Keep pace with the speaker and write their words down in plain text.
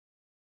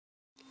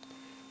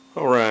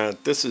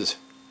Alright, this is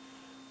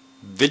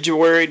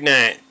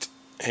Vibruary9,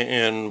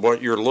 and what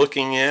you're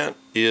looking at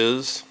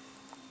is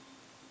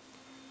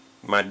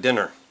my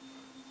dinner.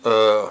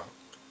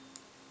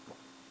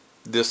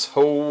 This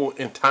whole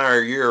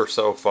entire year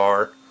so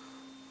far,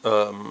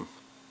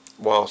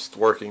 whilst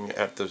working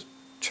at the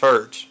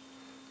church,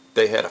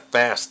 they had a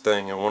fast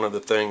thing, and one of the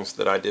things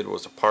that I did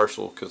was a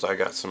partial because I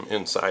got some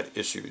inside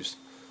issues.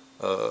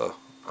 I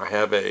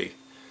have a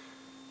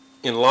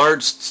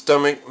enlarged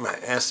stomach, my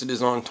acid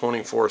is on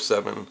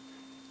 24/7,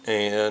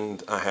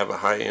 and I have a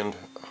high-end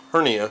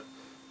hernia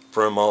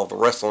from all the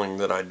wrestling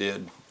that I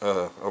did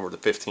over the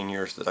 15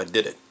 years that I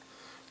did it.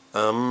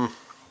 My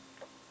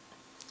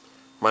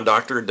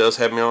doctor does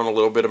have me on a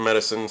little bit of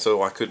medicine,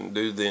 so I couldn't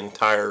do the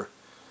entire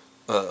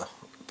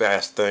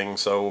fast thing,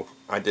 so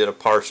I did a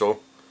partial.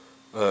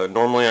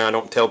 Normally I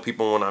don't tell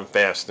people when I'm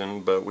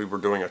fasting, but we were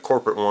doing a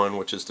corporate one,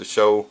 which is to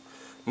show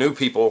new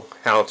people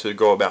how to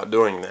go about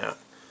doing that.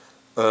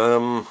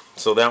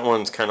 So that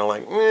one's kind of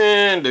like,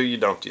 do you,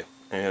 don't you?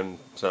 And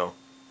so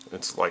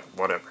it's like,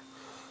 whatever.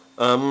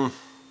 The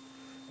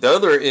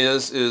other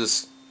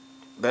is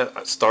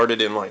that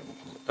started in like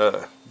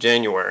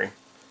January,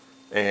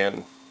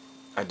 and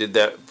I did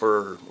that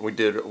for, we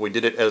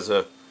did it as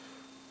a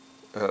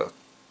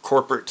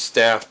corporate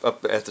staff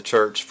up at the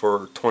church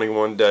for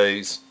 21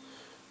 days.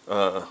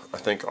 I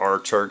think our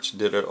church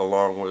did it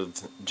along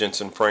with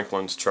Jensen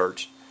Franklin's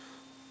church,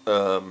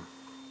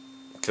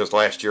 because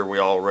last year we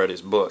all read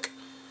his book.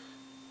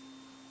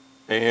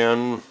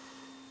 And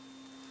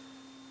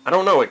I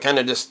don't know, it kind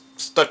of just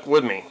stuck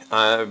with me.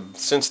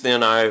 Since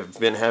then I've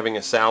been having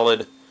a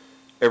salad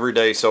every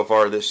day so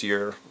far this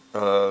year.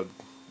 The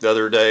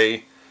other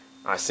day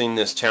I seen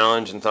this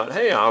challenge and thought,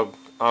 hey,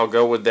 I'll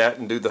go with that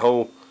and do the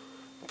whole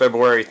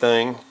February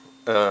thing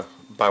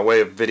by way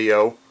of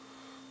video.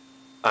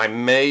 I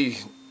may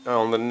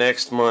on the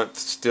next month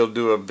still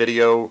do a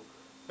video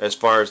as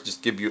far as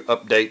just give you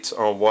updates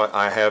on what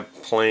I have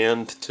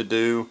planned to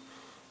do.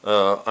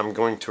 I'm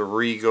going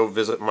to go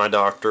visit my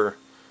doctor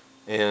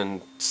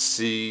and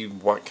see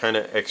what kind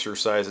of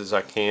exercises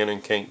I can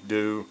and can't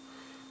do.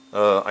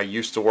 I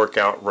used to work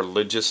out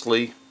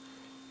religiously,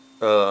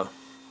 pun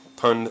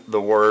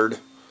the word.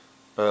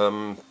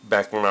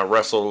 Back when I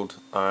wrestled,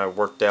 I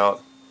worked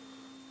out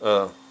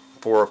 4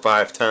 or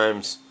 5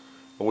 times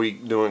a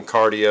week doing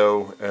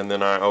cardio, and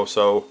then I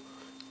also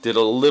did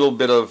a little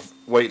bit of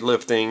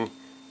weightlifting,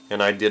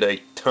 and I did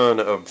a ton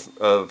of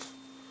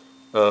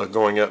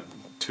going up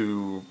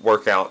to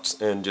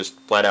workouts and just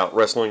flat out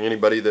wrestling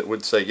anybody that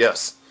would say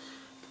yes.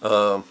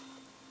 The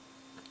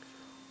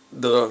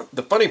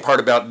funny part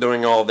about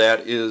doing all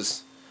that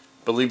is,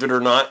 believe it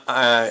or not,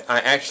 I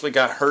actually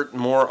got hurt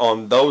more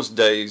on those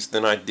days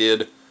than I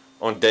did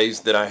on days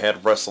that I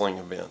had wrestling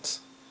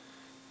events.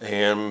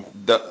 And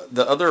the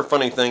other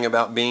funny thing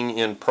about being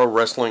in pro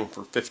wrestling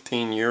for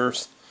 15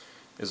 years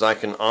is I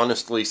can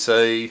honestly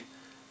say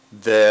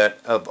that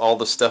of all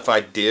the stuff I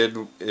did,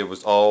 it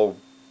was all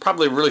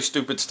probably really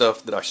stupid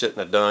stuff that I shouldn't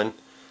have done.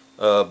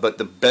 But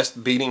the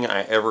best beating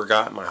I ever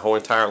got my whole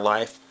entire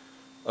life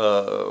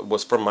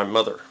was from my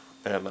mother.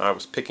 And I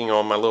was picking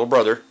on my little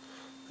brother,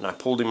 and I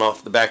pulled him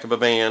off the back of a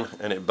van,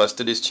 and it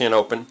busted his chin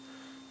open.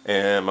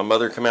 And my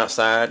mother come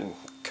outside and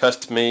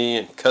cussed me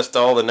and cussed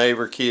all the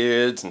neighbor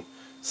kids and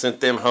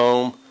sent them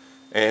home.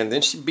 And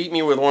then she beat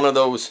me with one of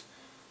those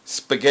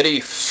spaghetti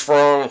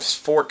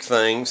fork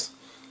things,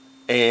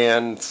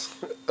 and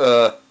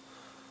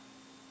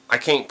I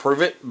can't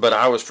prove it, but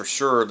I was for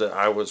sure that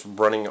I was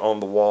running on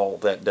the wall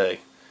that day,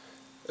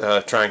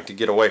 trying to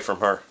get away from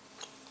her.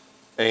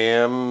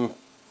 And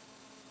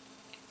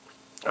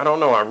I don't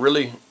know, I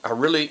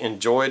really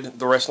enjoyed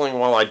the wrestling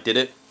while I did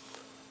it.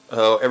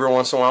 Every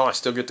once in a while I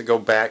still get to go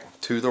back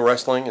to the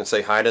wrestling and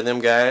say hi to them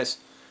guys,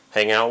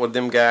 hang out with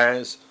them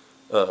guys,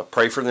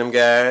 pray for them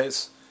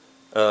guys.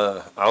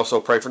 I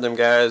also pray for them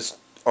guys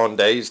on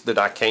days that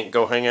I can't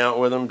go hang out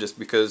with them, just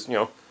because, you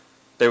know,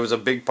 they was a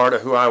big part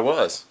of who I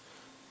was.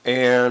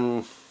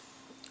 And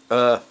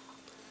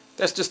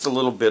that's just a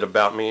little bit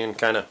about me and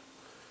kind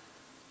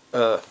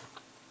of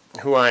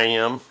who I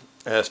am.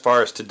 As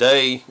far as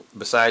today,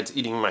 besides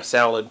eating my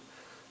salad,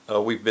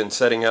 we've been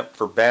setting up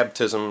for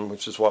baptism,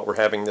 which is what we're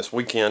having this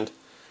weekend.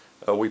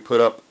 We put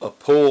up a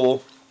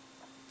pool,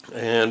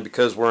 and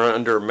because we're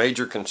under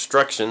major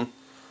construction,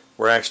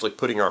 we're actually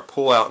putting our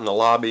pool out in the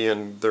lobby,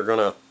 and they're going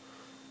to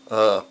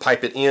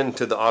pipe it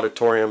into the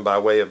auditorium by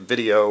way of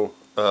video,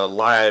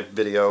 live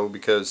video,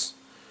 because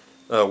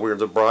we're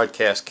the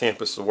broadcast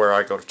campus of where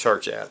I go to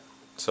church at.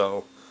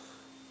 So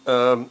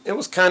it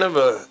was kind of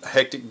a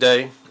hectic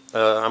day.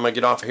 I'm going to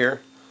get off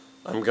here.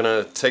 I'm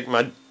going to take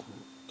my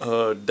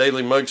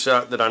daily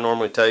mugshot that I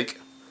normally take,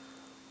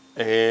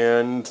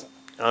 and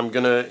I'm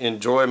going to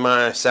enjoy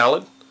my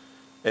salad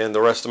and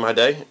the rest of my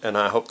day, and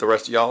I hope the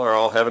rest of y'all are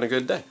all having a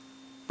good day.